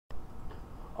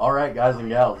Alright guys and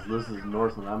gals, this is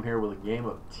Northman. I'm here with a game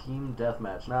of Team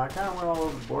Deathmatch. Now I kind of went all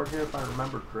over the board here if I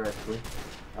remember correctly.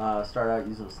 Started out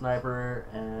using a sniper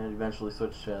and eventually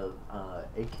switched to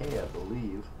AK I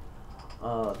believe.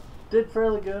 Did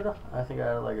fairly good. I think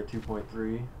I had like a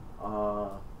 2.3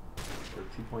 or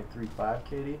 2.35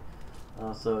 KD.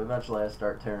 So eventually I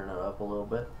start tearing it up a little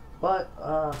bit. But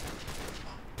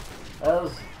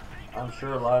as I'm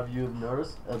sure a lot of you have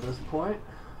noticed at this point,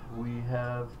 we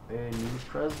have a new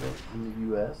president in the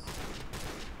U.S.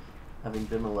 having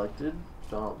been elected,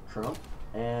 Donald Trump,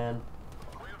 and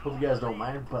hope you guys don't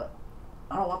mind, but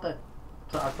I don't want to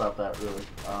talk about that really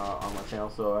on my channel,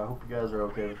 so I hope you guys are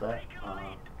okay with that.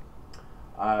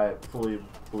 I fully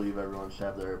believe everyone should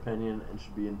have their opinion and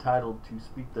should be entitled to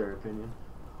speak their opinion,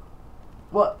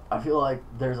 but I feel like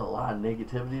there's a lot of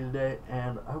negativity today,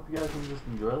 and I hope you guys can just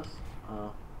enjoy this.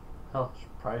 Hell,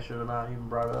 probably should have not even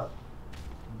brought it up.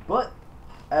 But,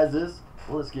 as is,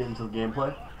 let's get into the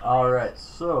gameplay. Alright,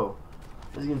 so,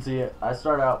 as you can see, I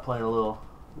start out playing a little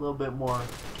bit more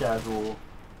casual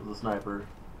with a sniper.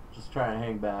 Just trying to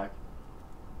hang back.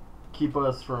 Keep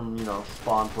us from,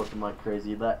 spawn flipping like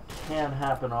crazy. That can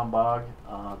happen on Bog.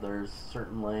 There's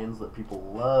certain lanes that people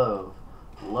love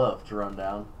to run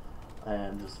down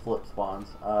and just flip spawns.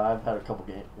 I've had a couple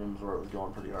games where it was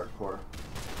going pretty hardcore.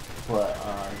 But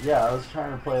yeah, I was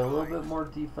trying to play a little bit more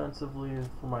defensively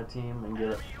for my team and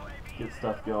get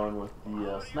stuff going with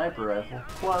the sniper rifle.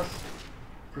 Plus,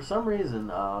 for some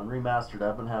reason, on Remastered,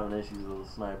 I've been having issues with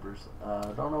the snipers.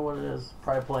 Don't know what it is.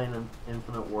 Probably playing in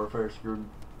Infinite Warfare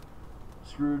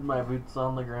screwed my boots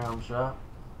on the ground shot.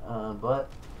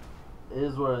 But it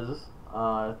is what it is.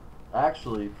 I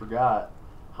actually forgot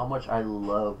how much I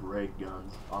love ray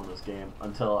guns on this game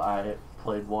until I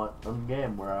played one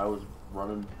game where I was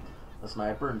running a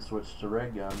sniper and switched to ray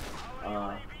gun,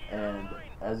 and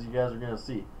as you guys are gonna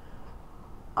see,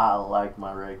 I like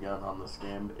my ray gun on this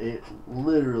game. It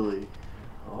literally,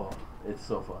 it's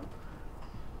so fun.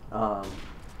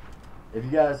 If you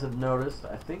guys have noticed,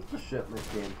 I think the shipment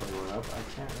gameplay went up. I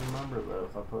can't remember though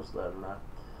if I posted that or not.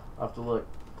 I'll have to look.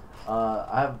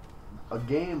 I have a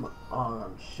game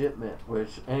on Shipment,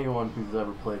 which anyone who's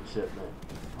ever played Shipment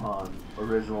on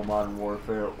original Modern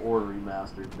Warfare or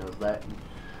Remastered knows that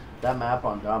map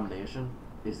on Domination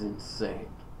is insane.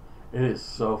 It is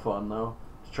so fun though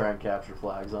to try and capture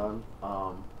flags on.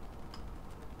 I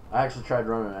actually tried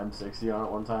running an M60 on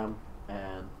it one time,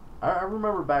 and I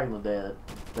remember back in the day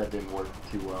that didn't work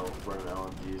too well running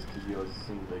LMGs because you always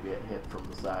seem to get hit from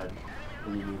the side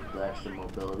and you need the extra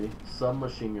mobility.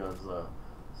 Submachine guns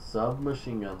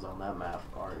on that map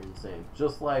are insane.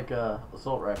 Just like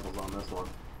assault rifles on this one.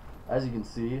 As you can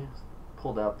see,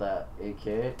 pulled out that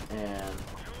AK and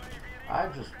I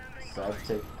just decided to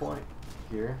take the point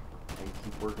here and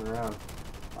keep working around.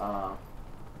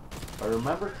 If I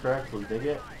remember correctly, they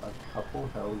get a couple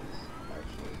helis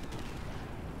actually.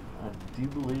 I do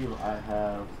believe I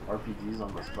have RPGs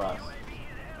on this class.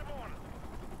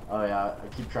 Oh yeah, I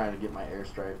keep trying to get my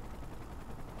airstrike.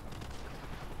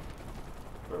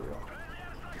 There we go.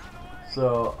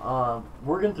 So,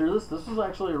 working through this was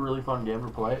actually a really fun game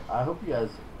to play. I hope you guys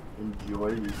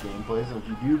enjoy these gameplays, and if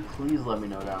you do, please let me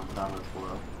know down in the comments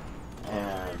below.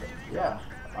 And yeah,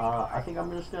 I think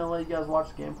I'm just gonna let you guys watch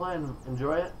the gameplay and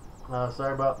enjoy it.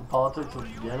 Sorry about the politics at the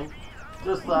beginning.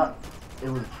 Just thought it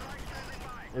would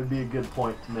be a good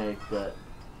point to make that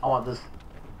I want this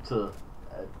to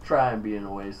try and be an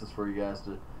oasis for you guys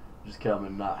to just come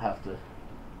and not have to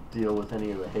deal with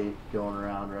any of the hate going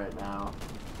around right now.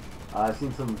 I've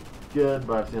seen some good,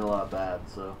 but I've seen a lot of bad,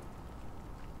 so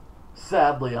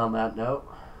sadly on that note,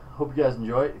 hope you guys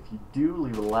enjoy it. If you do,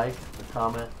 leave a like, a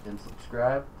comment, and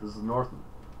subscribe. This is Northman.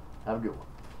 Have a good one.